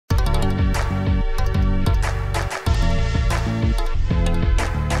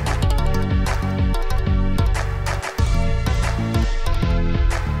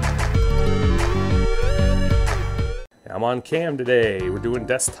I'm on cam today. We're doing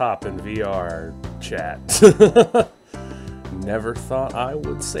desktop and VR chat. Never thought I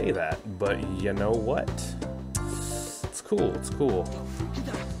would say that, but you know what? It's cool, it's cool.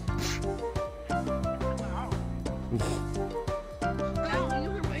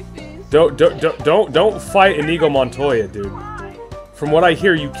 Don't fight Inigo Montoya, dude. From what I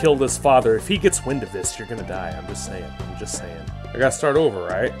hear, you killed his father. If he gets wind of this, you're gonna die. I'm just saying. I'm just saying. I gotta start over,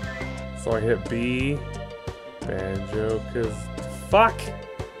 right? So I hit B. Banjo, cause... Fuck!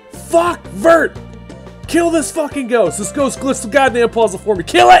 Fuck! Vert! Kill this fucking ghost! This ghost glitched the goddamn puzzle for me.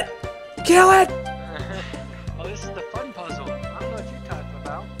 Kill it! Kill it! Oh, this is the fun puzzle. I don't know what you're talking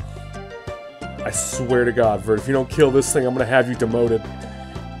about. I swear to God, Vert, if you don't kill this thing, I'm gonna have you demoted. You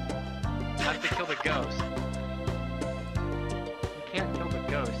have to kill the ghost. You can't kill the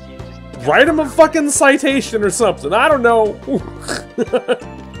ghost. You just... Write him a fucking citation or something. I don't know.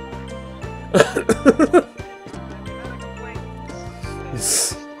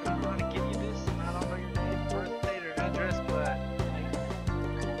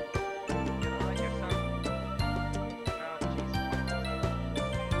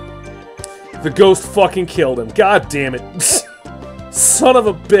 The ghost fucking killed him. God damn it. Son of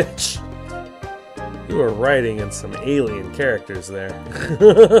a bitch. You were writing in some alien characters there.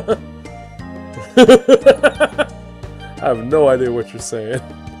 I have no idea what you're saying.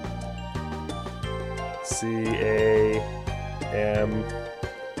 C-A-M-E...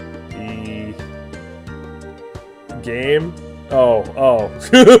 Game? Oh.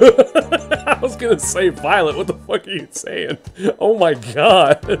 I was gonna say Violet, what the fuck are you saying? Oh my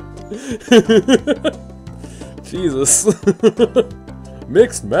god. Jesus.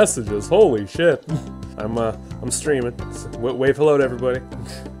 Mixed messages, holy shit. I'm streaming. Wave hello to everybody.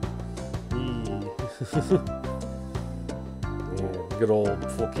 Yeah, good old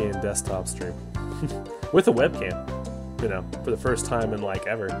full can desktop stream. With a webcam. You know, for the first time in like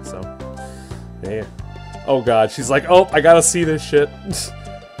ever, so. Yeah. Oh god, she's like, oh, I gotta see this shit.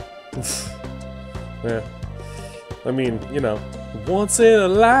 Yeah. I mean, you know, once in a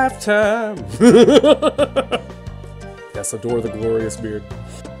lifetime. Yes, adore the glorious beard.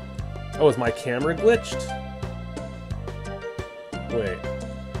 Oh, is my camera glitched? Wait.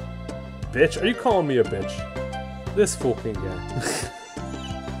 Bitch? Are you calling me a bitch? This fucking guy.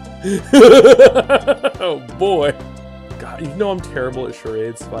 Oh boy. God, you know I'm terrible at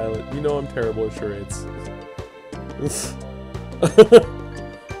charades, Violet. You know I'm terrible at charades.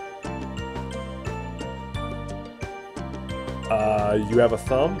 You have a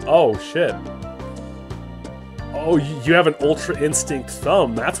thumb? Oh, shit. Oh, you have an Ultra Instinct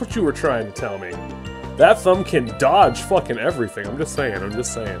thumb. That's what you were trying to tell me. That thumb can dodge fucking everything. I'm just saying, I'm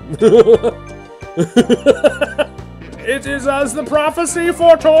just saying. It is as the prophecy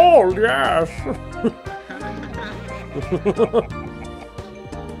foretold, yes.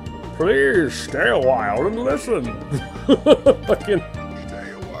 Please stay a while and listen. Fucking.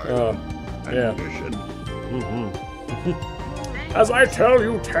 Stay a while yeah. listen. As I tell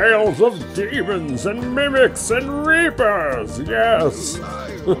you tales of demons and mimics and reapers, yes.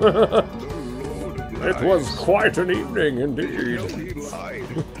 It was quite an evening indeed.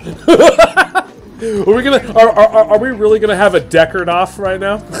 Are we really gonna have a Deckard off right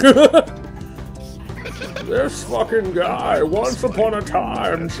now? This fucking guy, once upon a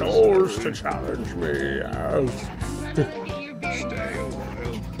time, chose to challenge me, yes. Stay a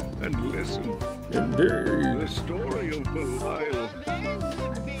while and listen. Indeed. The story of Belial.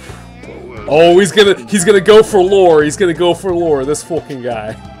 Oh, he's gonna go for lore. He's gonna go for lore. This fucking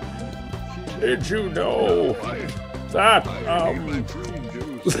guy. Did you know that?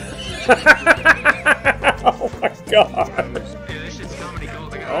 Oh my god.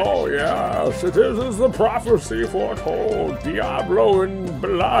 Oh yes, it is as the prophecy foretold. Diablo and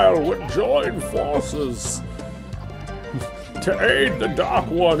Belial would join forces to aid the Dark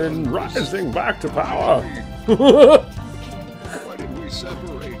One in rising back to power. Why did we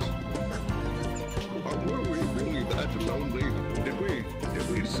separate? Or were we really that lonely? Did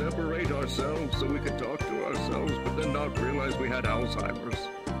we separate ourselves so we could talk to ourselves, but then not realize we had Alzheimer's?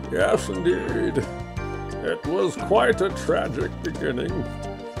 Yes, indeed. It was quite a tragic beginning,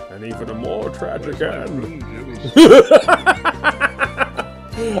 and even a more tragic end.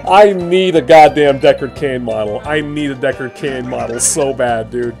 I need a goddamn Deckard Cain model. I need a Deckard Cain model so bad,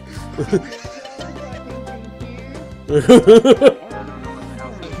 dude. I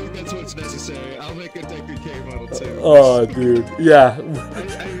think that's what's necessary. I'll make a Deckard Cain model too. Oh, dude. Yeah. I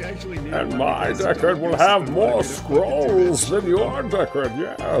actually need And my Deckard will have more scrolls than your Deckard,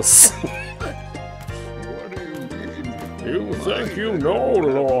 yes. What do you mean? You think you know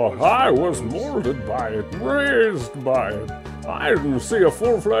law. I was molded by it, raised by it. I didn't see a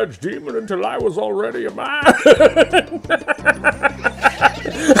full-fledged demon until I was already a man.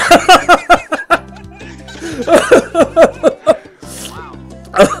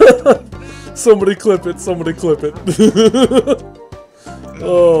 Somebody clip it, somebody clip it.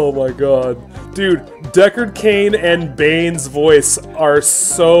 Oh my god. Dude, Deckard Cain and Bane's voice are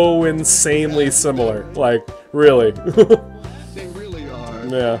so insanely similar. Like, really. They really are.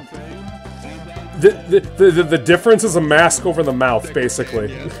 Yeah. The difference is a mask over the mouth,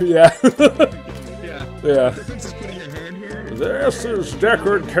 basically. Yeah. Yeah. The difference is putting your hand here. This is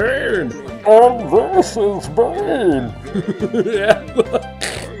Deckard Cain, and this is Bane. Yeah.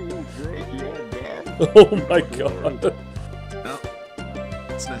 Oh my god. No.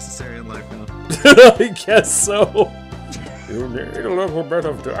 It's necessary in life now. I guess so. You need a little bit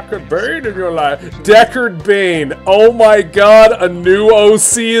of Deckard Bane in your life. Deckard Bane. Oh my god, a new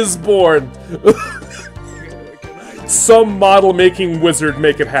OC is born. Some model making wizard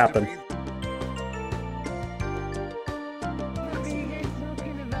make it happen.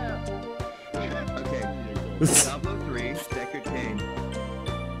 Okay. Diablo 3, Deckard Cain.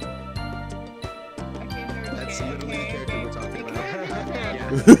 That's literally the character we're talking about.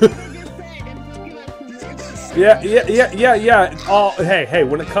 Yeah. Hey,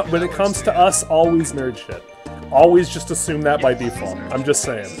 when it comes to us, always nerd shit. Always just assume that by default. I'm just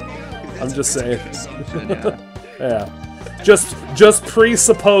saying. Yeah. Just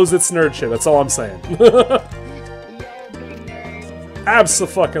presuppose it's nerd shit. That's all I'm saying.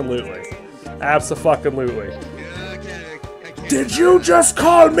 Abso-fucking-lutely. Abso-fucking-lutely. Did you just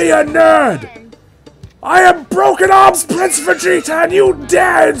call me a nerd? I am Broken Arms Prince Vegeta and you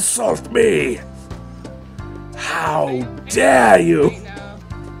dare insult me! How dare you!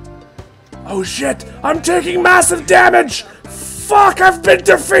 Oh shit! I'm taking massive damage! Fuck! I've been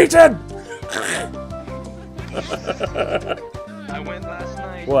defeated! I went last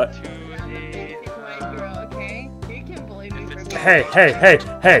night What? to a Hey,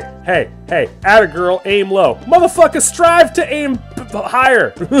 atta girl, aim low. Motherfucker, strive to aim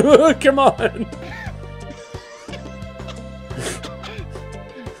higher! Come on!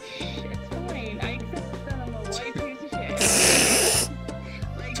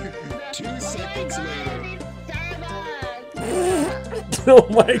 Oh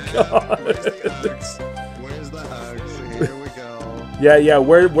my god! Where's the Uggs? Here we go. Yeah,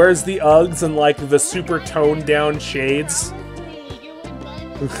 where's the Uggs and like the super toned down shades?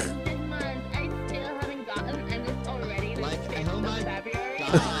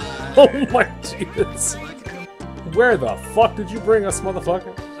 Oh my Jesus! Where the fuck did you bring us,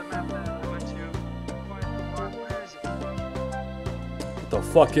 motherfucker? What the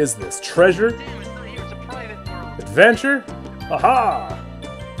fuck is this? Treasure? Adventure? Aha!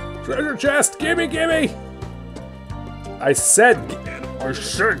 Treasure chest! Gimme! I said,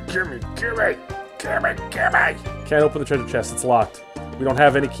 gimme! Can't open the treasure chest, it's locked. We don't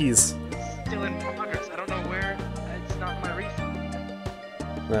have any keys. Still in progress. I don't know where. It's not my refund.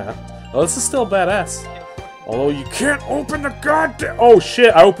 Yeah. Oh, this is still badass. Although you can't open the goddamn— oh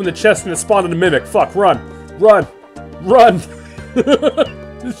shit, I opened the chest and it spawned a mimic. Fuck, run!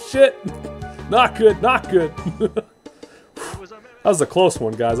 Shit! Not good. That was a close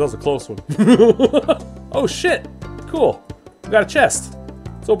one, guys. That was a close one. Oh shit! Cool. We got a chest.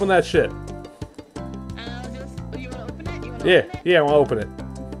 Let's open that shit. You wanna open it? Yeah, I wanna open it.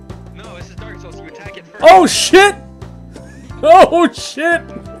 No, this is Dark Souls. You attack it first. Oh shit! Oh shit!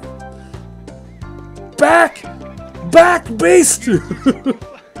 Back, beast! Link!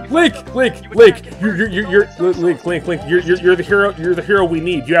 You're the hero. You're the hero we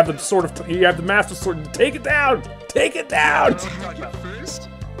need. You have the sword of. You have the master sword. Take it down! Take it down! Attack it first?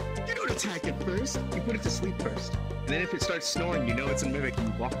 You don't attack it first. You put it to sleep first. And then if it starts snoring, you know it's a mimic and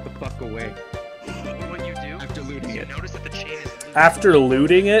you walk the fuck away. What you do? After looting it. Notice that the chain is. After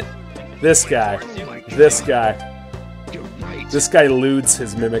looting it, this guy. This guy loots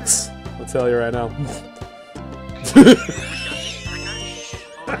his mimics. I'll tell you right now.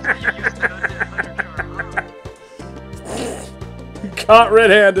 Caught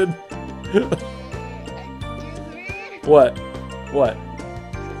red-handed. What?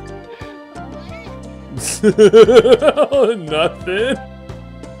 Nothing.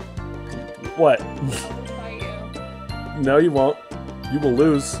 What? No, you won't. You will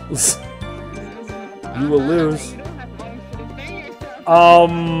lose. You will lose.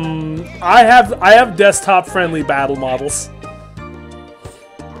 I have desktop-friendly battle models.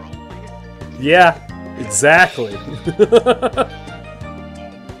 Yeah, exactly.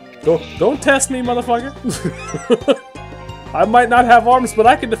 Don't test me, motherfucker. I might not have arms, but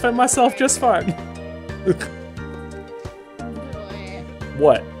I can defend myself just fine.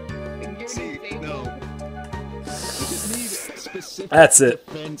 What? See, no. You just need specific That's it.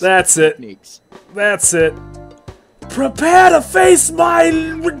 defense That's it. techniques. That's it. Prepare to face my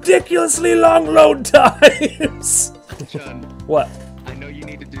ridiculously long load times. Chun, What? I know you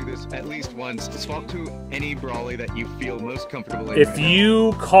need to do this at least once. Swap to any brawly that you feel most comfortable in. If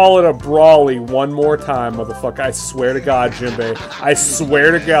you call it a brawly one more time, motherfucker, I swear to God, Jinbei. I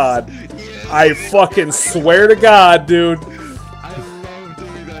swear to God. I fucking swear to God, dude. I love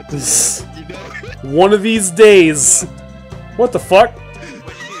doing that to you, you know? One of these days. What the fuck?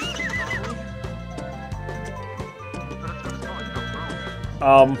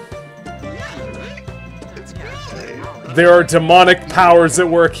 There are demonic powers at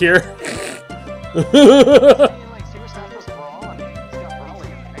work here.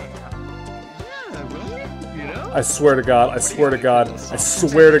 I swear to God, I swear to God, I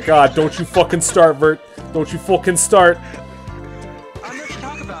swear to God, don't you fucking start, Vert. Don't you fucking start.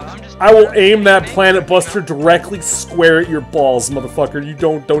 I will aim that Planet Buster directly square at your balls, motherfucker. You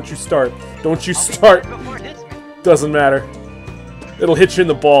don't you start. Don't you start. Doesn't matter. It'll hit you in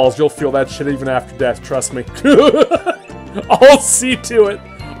the balls. You'll feel that shit even after death, trust me. I'll see to it.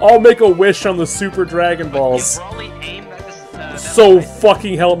 I'll make a wish on the Super Dragon Balls. So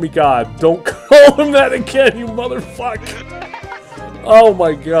fucking help me God. Don't call him that again, you motherfucker. Oh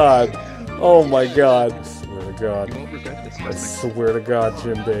my God. Oh my God. I swear to God. You won't regret this. I swear to God,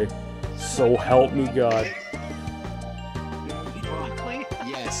 Jinbei. So help me God.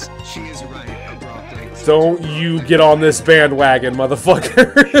 Yes, she is right. A broccoli. Don't you get on this bandwagon,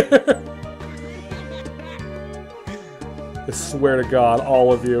 motherfucker. I swear to God,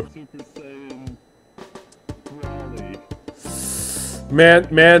 all of you.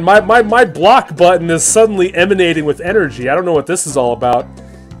 Man, my block button is suddenly emanating with energy. I don't know what this is all about.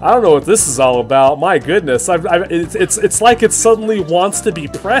 I don't know what this is all about. My goodness, it's like it suddenly wants to be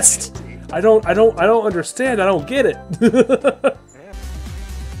pressed. I don't understand. I don't get it.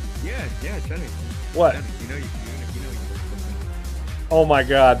 Yeah, Johnny. What? You know. Oh my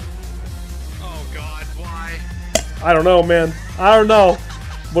God. Oh God, why? I don't know, man. I don't know.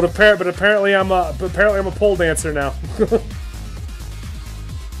 But apparently I'm a pole dancer now. Oh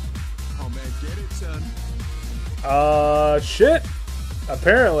man, get it, son. Shit.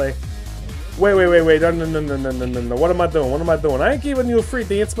 Apparently. Wait. No. What am I doing? I ain't giving you a free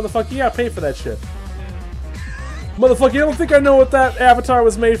dance, motherfucker. You gotta pay for that shit. Motherfucker, you don't think I know what that avatar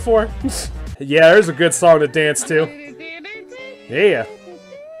was made for? Yeah, there's a good song to dance to. Yeah.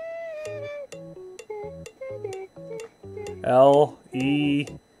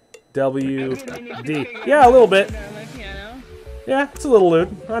 L-E-W-D. Yeah, a little bit. Yeah, it's a little lewd.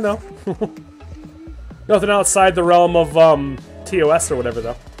 I know. Nothing outside the realm of, TOS or whatever,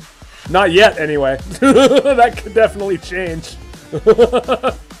 though. Not yet, anyway. That could definitely change. You know what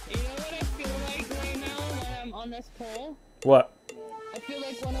I feel like right now when I'm on this poll? What? I feel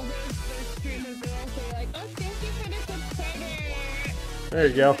like one of those first streamer girls are like, oh, thank you for the subscriber. There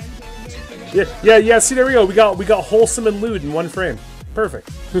you go. Yeah, see, there we go. We got wholesome and lewd in one frame. Perfect.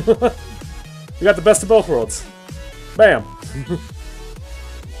 We got the best of both worlds. Bam.